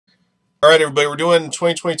All right, everybody, we're doing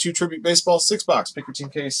 2022 Tribute Baseball 6-box. Pick your team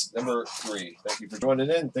case number 3. Thank you for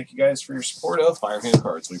joining in. Thank you guys for your support of Firehand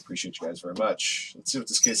Cards. We appreciate you guys very much. Let's see what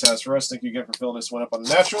this case has for us. Thank you again for filling this one up on the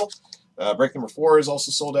natural. Break number 4 is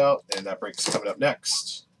also sold out, and that break is coming up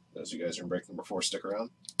next. Those of you guys are in break number 4, stick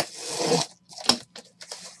around.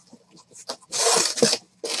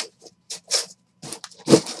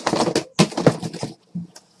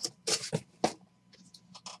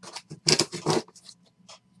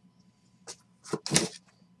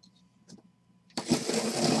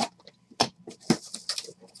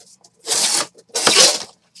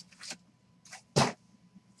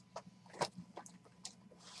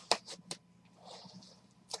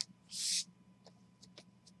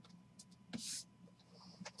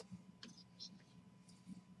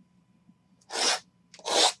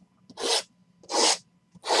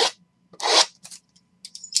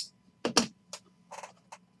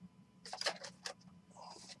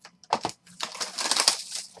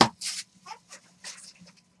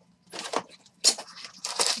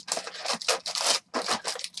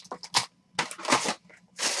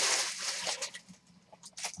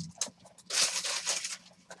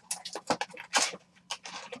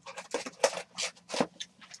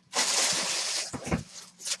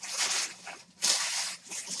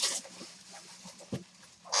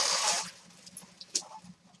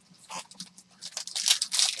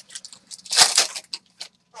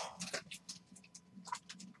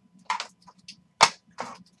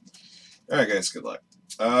 All right, guys, good luck.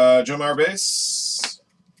 Joe Mauer base.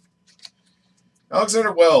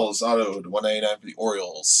 Alexander Wells, autoed, 199 for the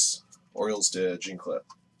Orioles. Orioles to Gene Clip.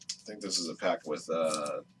 I think this is a pack with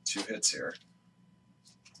 2 hits here.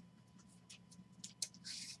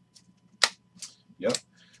 Yep.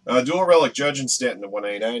 Dual Relic, Judge and Stanton to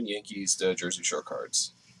 199. Yankees to Jersey Shore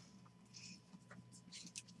cards.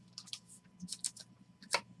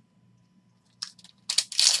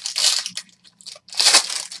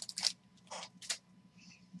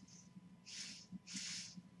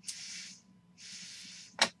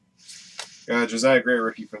 Josiah Gray,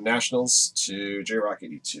 rookie from Nationals to J-Rock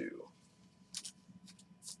 82.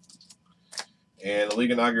 And a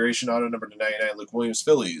league inauguration auto number to 99, Luke Williams,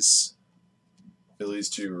 Phillies. Phillies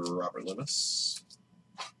to Robert Loomis.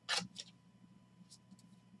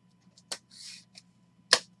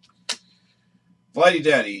 Vladdy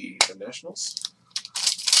Daddy from Nationals.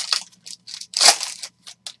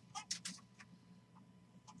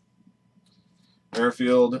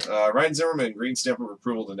 Merrifield, Ryan Zimmerman, green stamp of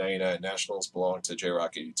approval to 99. Nationals belong to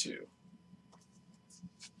J-Rock 82.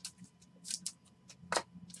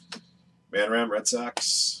 Man Ram, Red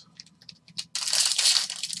Sox.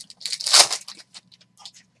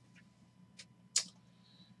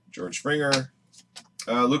 George Springer.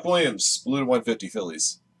 Luke Williams, blue to 150,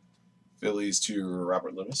 Phillies. Phillies to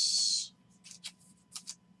Robert Loomis.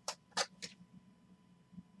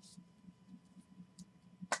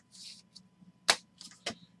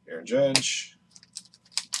 Aaron Judge.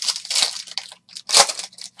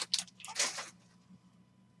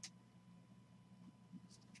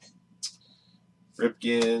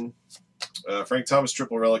 Ripken. Frank Thomas,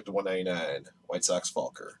 triple relic to 199. White Sox,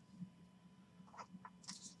 Falker.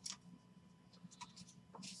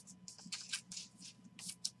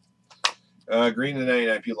 Green to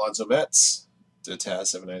 99, Pete Alonso Mets to Taz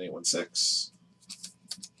 79816.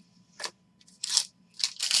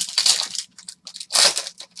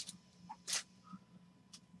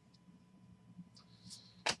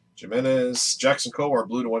 Jimenez, Jackson Kowar,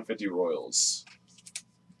 blue to 150, Royals.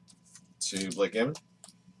 To Blake Gammon.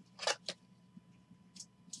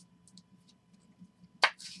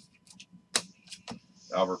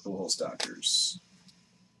 Albert Pujols, Dodgers.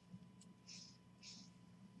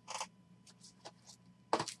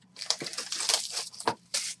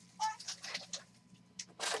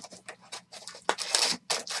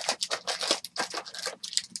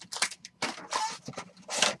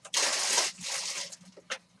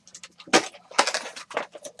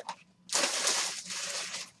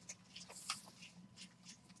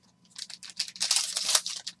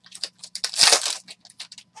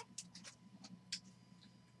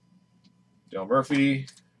 Dale Murphy.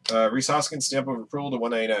 Rhys Hoskins, stamp of approval to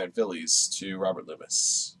 199. Phillies to Robert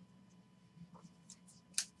Loomis.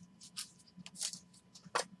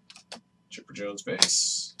 Chipper Jones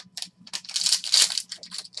base.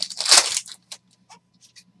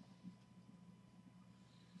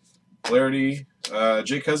 Flaherty.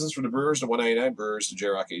 Jay Cousins for the Brewers to 199. Brewers to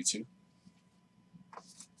J-Rock 82.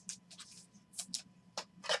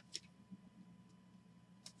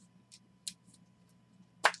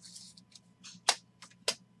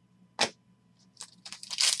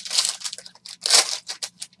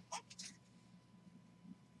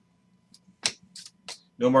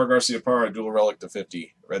 Nomar Garciaparra, dual relic to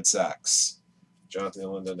 50. Red Sox. Jonathan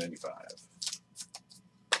and Linda, 95.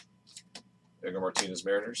 Edgar Martinez,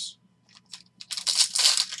 Mariners.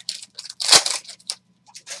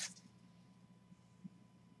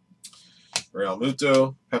 Real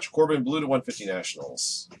Muto. Patrick Corbin, blue to 150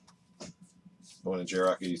 Nationals. Going to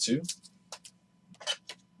J-Rock 82.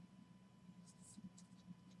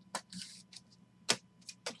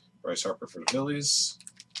 Bryce Harper for the Phillies.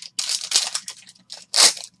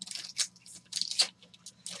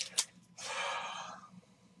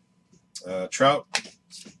 Trout.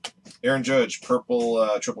 Aaron Judge,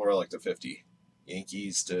 purple triple relic to 50.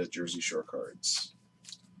 Yankees to Jersey Shore cards.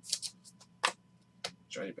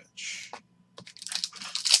 Johnny Bench.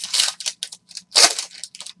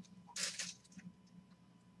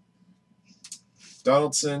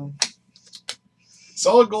 Donaldson.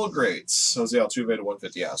 Solid gold greats. Jose Altuve to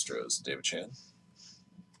 150 Astros. David Chan.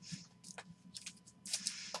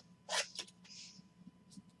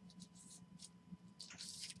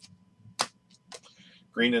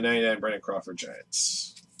 Green to 99, Brandon Crawford,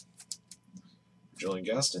 Giants. Julian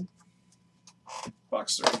Gaston.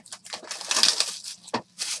 Box 3.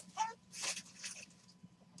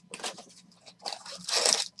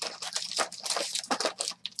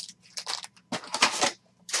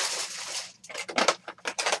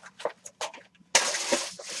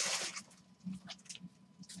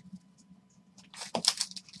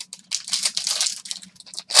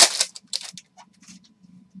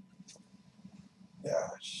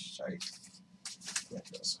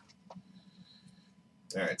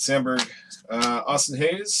 All right, Sandberg. Austin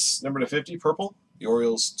Hayes, number to 50, purple. The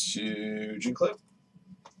Orioles to Gene Clip.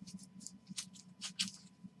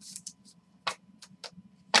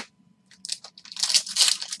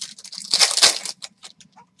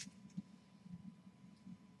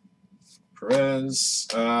 Perez.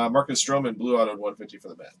 Marcus Stroman, blue auto 150 for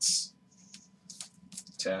the Mets.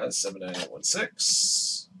 Taz,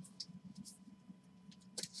 79816.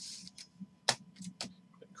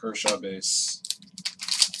 Kershaw base.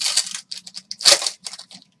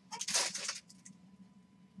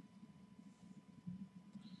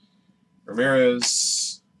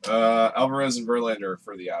 Ramirez, Alvarez, and Verlander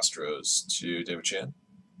for the Astros to David Chan.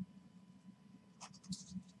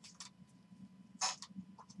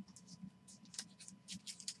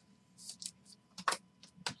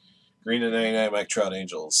 Green to 99, Mike Trout,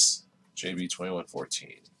 Angels. JB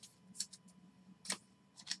 2114.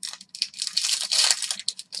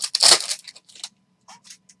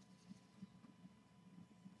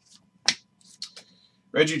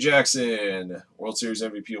 Reggie Jackson, World Series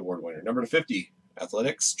MVP award winner. Number to 50,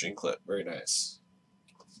 Athletics, Gene Clip. Very nice.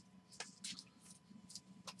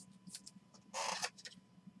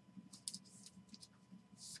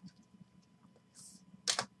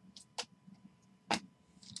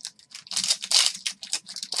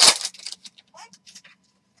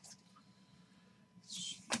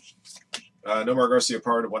 Nomar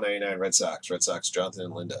Garciaparra to 199, Red Sox. Red Sox, Jonathan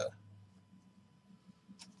and Linda.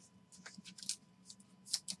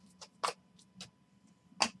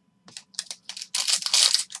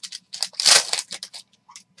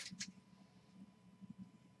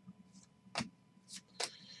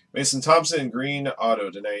 Mason Thompson, green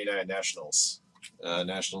auto to 99, Nationals.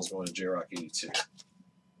 Nationals going to J-Rock 82.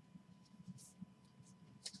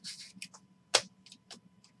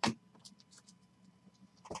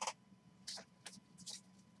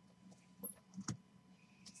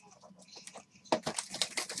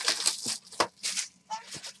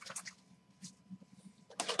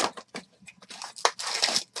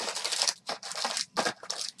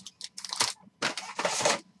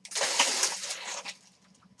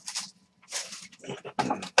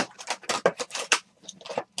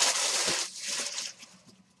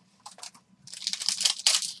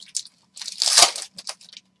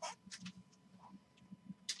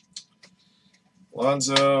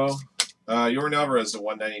 Alonso, Yordan Alvarez to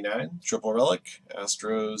 199, triple relic.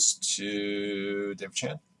 Astros to David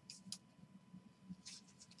Chan.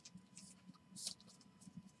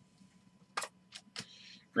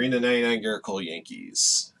 Green to 99, Garrett Cole,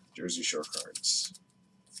 Yankees. Jersey Shore cards.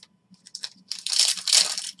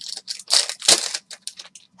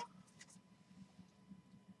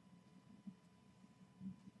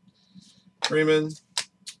 Freeman.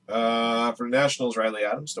 For the Nationals, Riley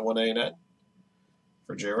Adams to 199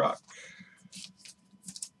 for J-Rock.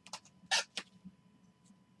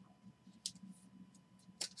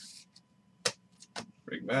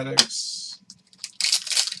 Big Maddox.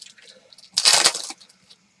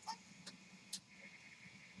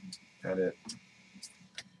 Had it.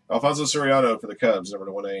 Alfonso Soriano for the Cubs, number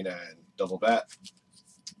to 199. Double bat.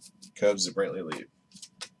 Cubs at Brantley lead.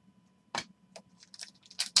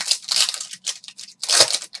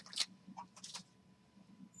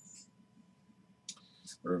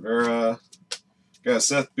 Rivera. Got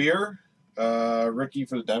Seth Beer. Rookie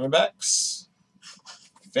for the Diamondbacks.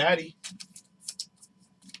 Fatty.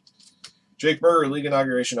 Jake Berger, League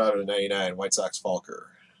Inauguration Auto to 99. White Sox Falker.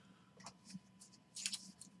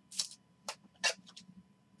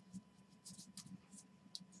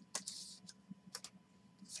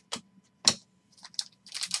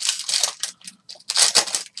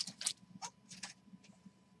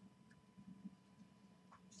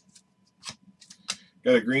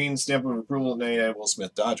 Got a green stamp of approval at 99. Will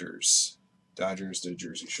Smith, Dodgers. Dodgers to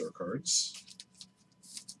Jersey Shore cards.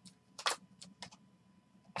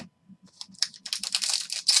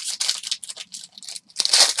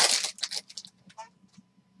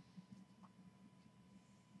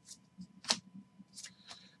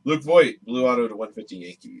 Luke Voigt, blue auto to 150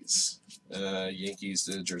 Yankees. Yankees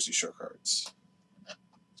to Jersey Shore cards.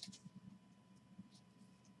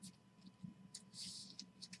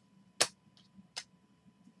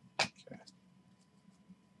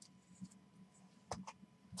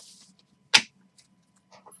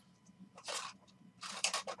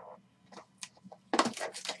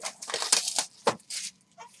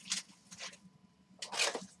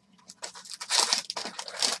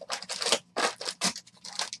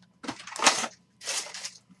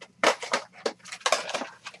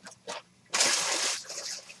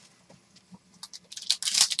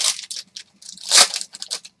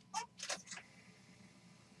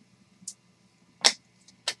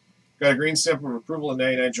 Got a green stamp of approval at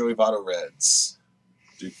 99 Joey Votto Reds.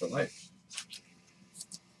 Duke for life.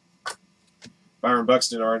 Byron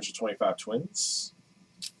Buxton, orange to 25 Twins.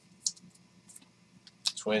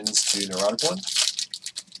 Twins to Neurotic one.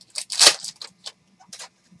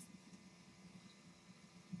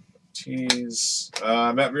 Tease.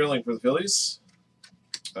 Matt Vierling for the Phillies.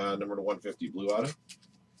 Number to 150 blue auto.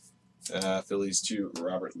 Phillies to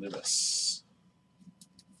Robert Loomis.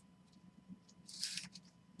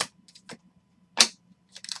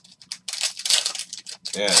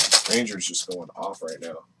 Yeah, Rangers just going off right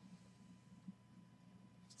now.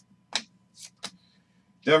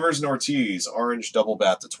 Devers and Ortiz, orange double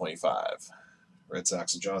bat to 25. Red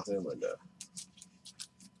Sox of Jonathan and Linda.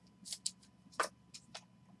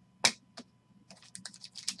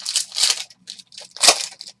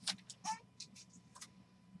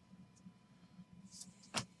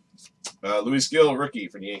 Luis Gil, rookie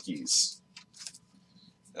for the Yankees.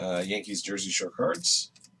 Yankees Jersey Shore cards.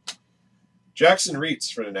 Jackson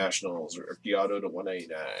Reitz for the Nationals, rookie auto to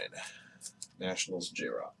 189. Nationals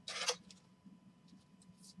J-Rock.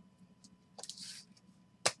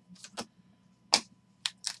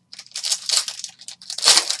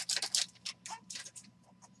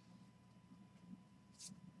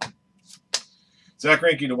 Zach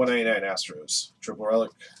Greinke to 199 Astros. Triple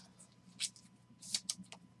relic.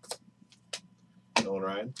 Nolan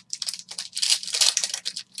Ryan.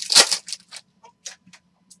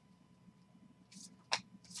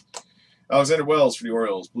 Alexander Wells for the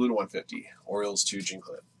Orioles. Blue to 150. Orioles to Gene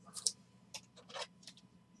Clint.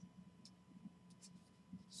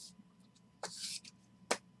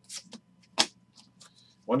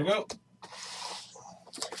 One to go.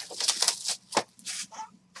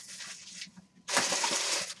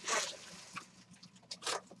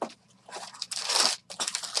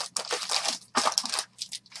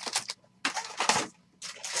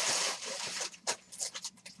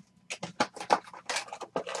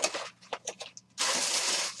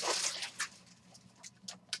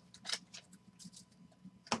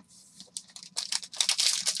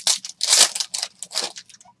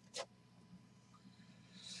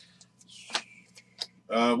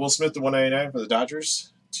 Will Smith to 199 for the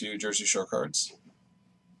Dodgers to Jersey Shore cards.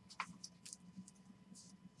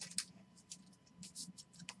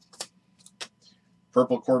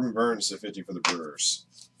 Purple Corbin Burns to 50 for the Brewers.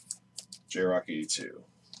 J-Rock 82.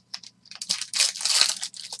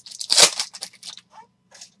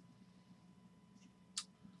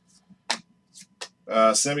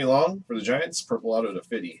 Sammy Long for the Giants. Purple auto to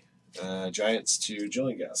 50. Giants to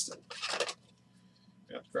Jillian Gaston.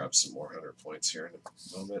 I have to grab some more 100 points here in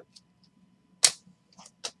a moment.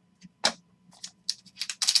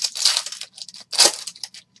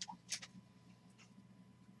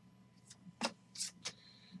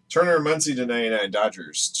 Turner and Muncy to 99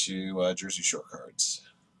 Dodgers to Jersey Shore cards.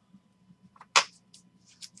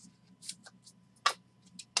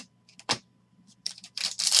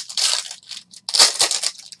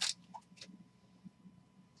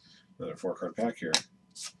 Another 4-card pack here.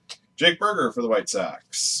 Jake Berger for the White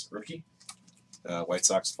Sox, rookie. White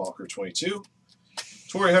Sox Falker 22.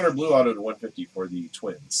 Torrey Hunter blue auto to 150 for the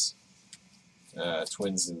Twins.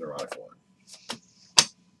 Twins in Neurotic one.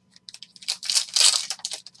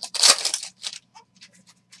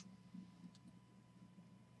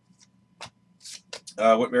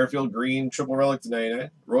 Whit Merrifield, green, triple relic to 99.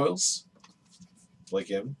 Royals. Blake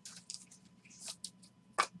M.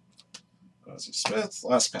 Ozzie Smith,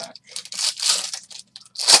 last pack.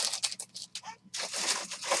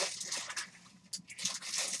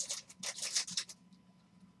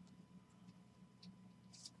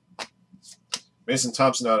 Mason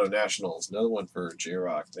Thompson auto Nationals. Another one for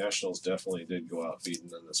J-Rock. Nationals definitely did go out beating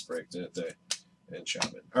on this break, didn't they? And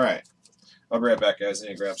Chapman. All right. I'll be right back, guys. I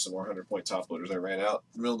need to grab some more 100-point top loaders. I ran out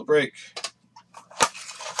in the middle of the break.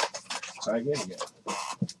 Try again.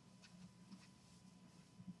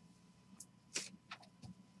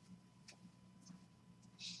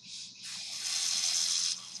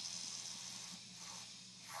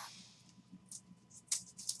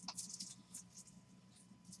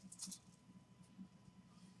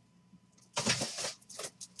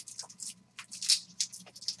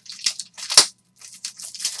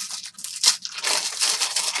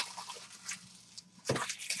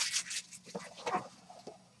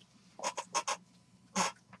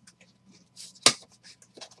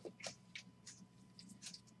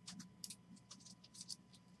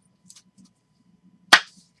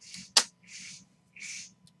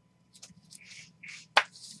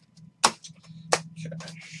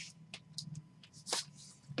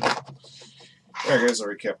 All right, guys, I'll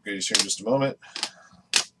recap goodies here in just a moment.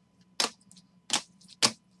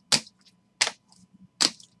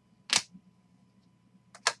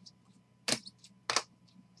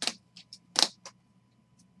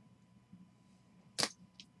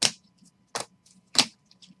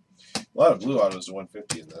 A lot of blue autos to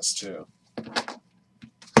 150 in this, too.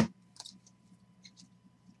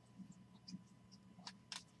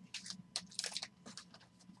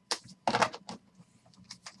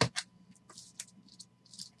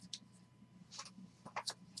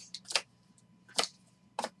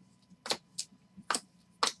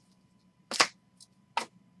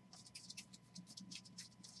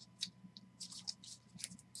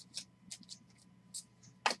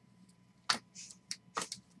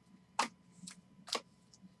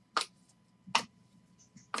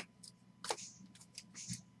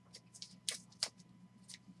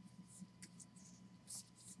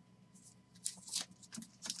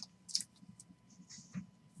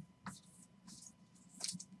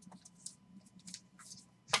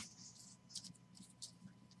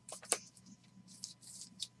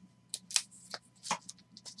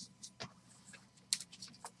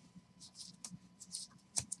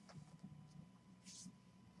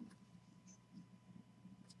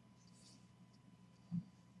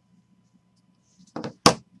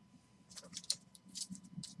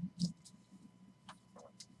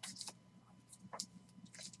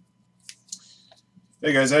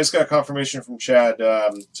 Hey guys, I just got confirmation from Chad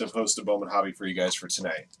to post a Bowman hobby for you guys for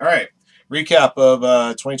tonight. All right, recap of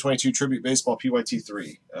 2022 Tribute Baseball PYT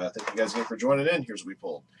 3. Thank you guys again for joining in. Here's what we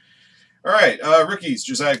pulled. All right, rookies: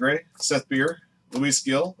 Josiah Gray, Seth Beer, Luis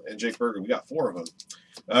Gill, and Jake Berger. We got 4 of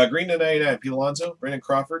them. Green to 99, Pete Alonso, Brandon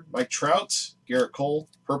Crawford, Mike Trout, Garrett Cole,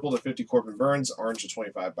 purple to 50, Corbin Burns, orange to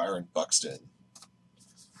 25, Byron Buxton.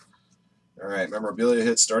 All right, memorabilia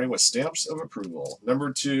hits starting with stamps of approval.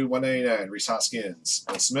 Number 2, 199, Rhys Hoskins,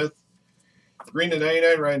 Will Smith. Green to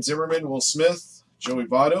 99, Ryan Zimmerman, Will Smith, Joey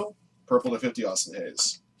Votto. Purple to 50, Austin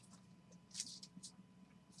Hayes.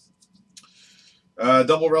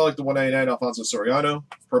 Double relic to 199, Alfonso Soriano.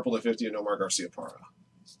 Purple to 50, Nomar Garcia Parra.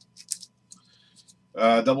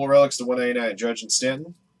 Double relics to 199, Judge and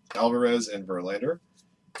Stanton, Alvarez and Verlander.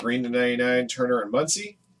 Green to 99, Turner and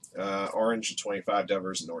Muncy. Orange to 25,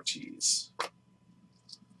 Devers and Ortiz.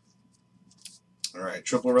 All right,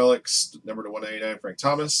 triple relics, number to 199, Frank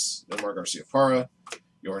Thomas, Nomar Garcia Parra,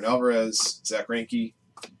 Yoran Alvarez, Zach Greinke.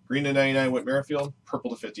 Green to 99, Whit Merrifield. Purple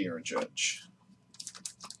to 50, Aaron Judge.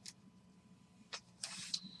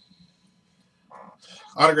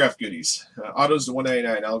 Autograph goodies. Autos to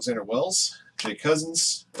 199, Alexander Wells, Jay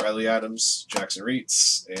Cousins, Riley Adams, Jackson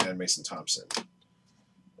Reitz, and Mason Thompson.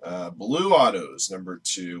 Blue autos, number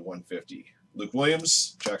 2, 150. Luke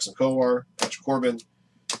Williams, Jackson Kowar, Patrick Corbin,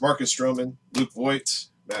 Marcus Stroman, Luke Voigt,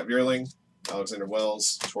 Matt Vierling, Alexander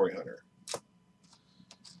Wells, Torrey Hunter.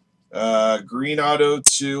 Green auto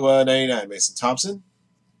to 99, Mason Thompson.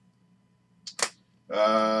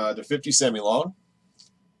 To 50, Sammy Long.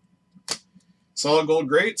 Solid gold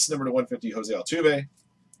greats, number to 150, Jose Altuve.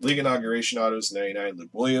 League inauguration autos, 99, Luke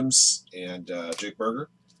Williams and Jake Berger.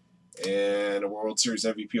 And a World Series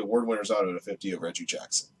MVP award winners auto to 50 of Reggie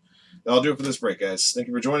Jackson. That'll do it for this break, guys. Thank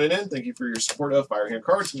you for joining in. Thank you for your support of Firehand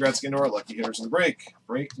Cards. Congrats again to our lucky hitters in the break.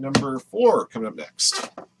 Break number 4 coming up next.